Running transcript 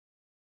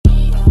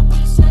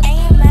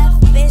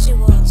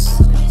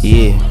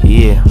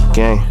Yeah,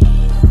 gang.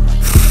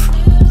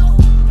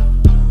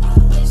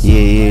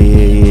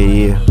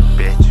 Yeah.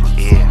 Bitch,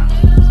 yeah.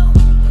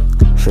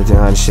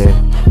 1500 shit.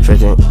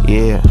 15,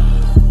 yeah.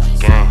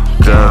 Gang.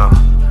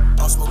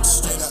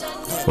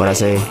 What I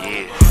say?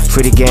 Yeah.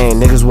 Free the game,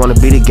 niggas wanna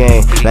be the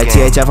game. Like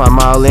THF, I'm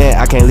all in,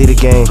 I can't lead the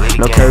game.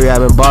 No Curry, I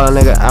been ballin',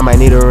 nigga, I might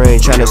need a ring.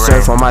 Tryna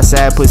surf on my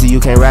side, pussy, you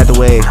can't ride the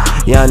wave.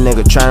 Young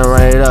nigga, tryna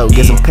run it up,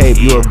 get some paper.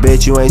 You a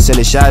bitch, you ain't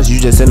sending shots, you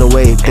just in the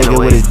wave. Thinking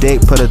with his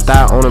dick, put a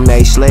thought on him, that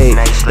he slave.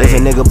 If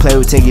a nigga play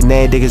with take your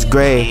name, dick is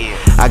grave.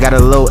 I got a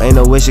low, ain't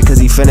no wishing cause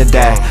he finna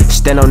die.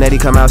 Stand on that, he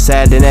come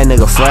outside, then that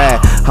nigga fried.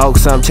 Hawk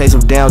something, chase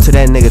him down till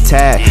that nigga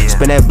tired.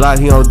 Spin that block,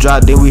 he don't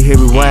drop, then we hit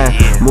rewind.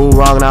 Move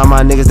wrong, now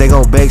my niggas, they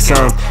gon' bake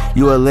some.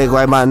 You a lick,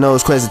 wipe my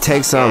nose, quest to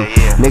take some.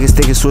 Niggas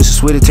thinking switch and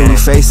sweet it till we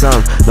face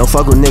some. Don't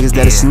fuck with niggas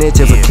that'll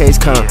snitch if a case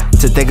come.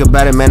 To think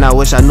about it, man, I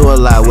wish I knew a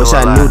lot. Wish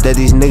I knew that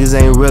these niggas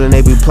ain't real and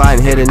they be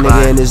plotting. Hit a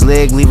nigga in his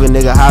leg, leave a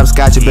nigga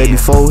hopscotch. A baby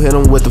four, hit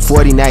him with the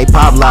 40, now he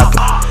pop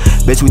locking.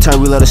 Bitch, we turn,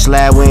 we love the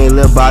slab, we ain't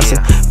lil boxing.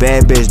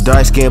 Bad bitch,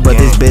 dark skin, but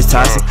this bitch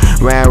toxic.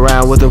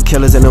 Round with them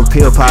killers and them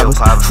pill poppers.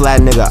 Flat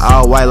nigga,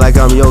 all white like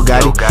I'm Yo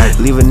Gotti.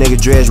 Leave a nigga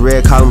dress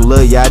red, call him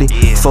Lil Yachty.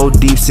 4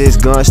 deep, 6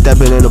 guns,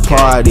 stepping in the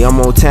party. I'm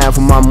on time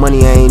for my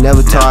money, I ain't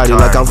never tardy.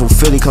 Like I'm from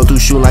Philly, come through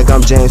shooting like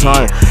I'm James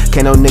Harden.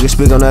 Can't no niggas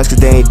speak on us cause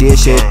they ain't did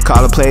shit.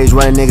 Call the plays,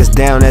 running niggas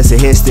down, that's a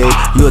hit stick.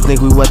 You would think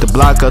we wet the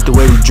block up the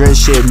way we drink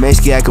shit.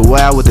 Mexican acting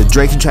wild with the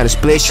Drake, you tryna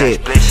split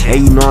shit. And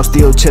you know I'm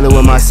still chillin'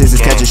 with my sisters.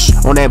 Catch a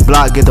on that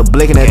block, get the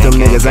blinking at them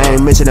niggas. I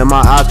ain't mentioning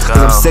my ops cause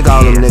I'm sick of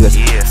all them niggas.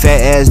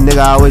 Fat ass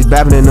nigga always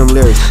bapping in them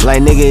lyrics.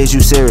 Like nigga, is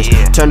you serious?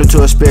 Turned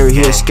into a spirit,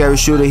 he a scary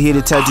shooter, he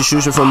the type to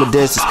shoot you from a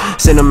distance.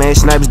 Send them man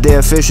snipers, they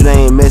official,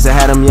 they ain't missing.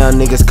 Had them young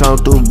niggas come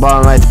through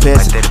ballin' like the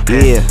Pistons.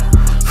 Yeah.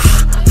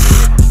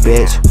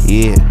 Bitch,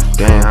 yeah,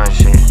 damn.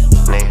 Shit,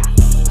 nigga.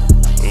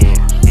 Yeah.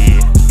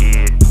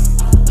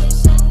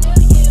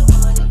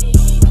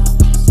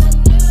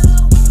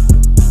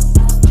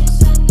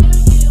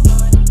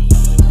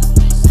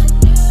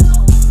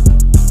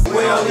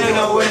 We don't need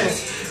no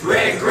witness.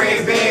 Red,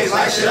 green beans,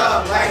 light shit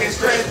up like it's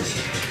Christmas.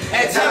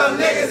 And tell them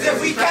niggas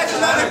if we catch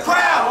another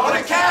crowd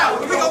on the cow,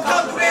 we gon'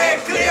 come through there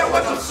and clear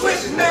with some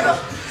switches, nigga.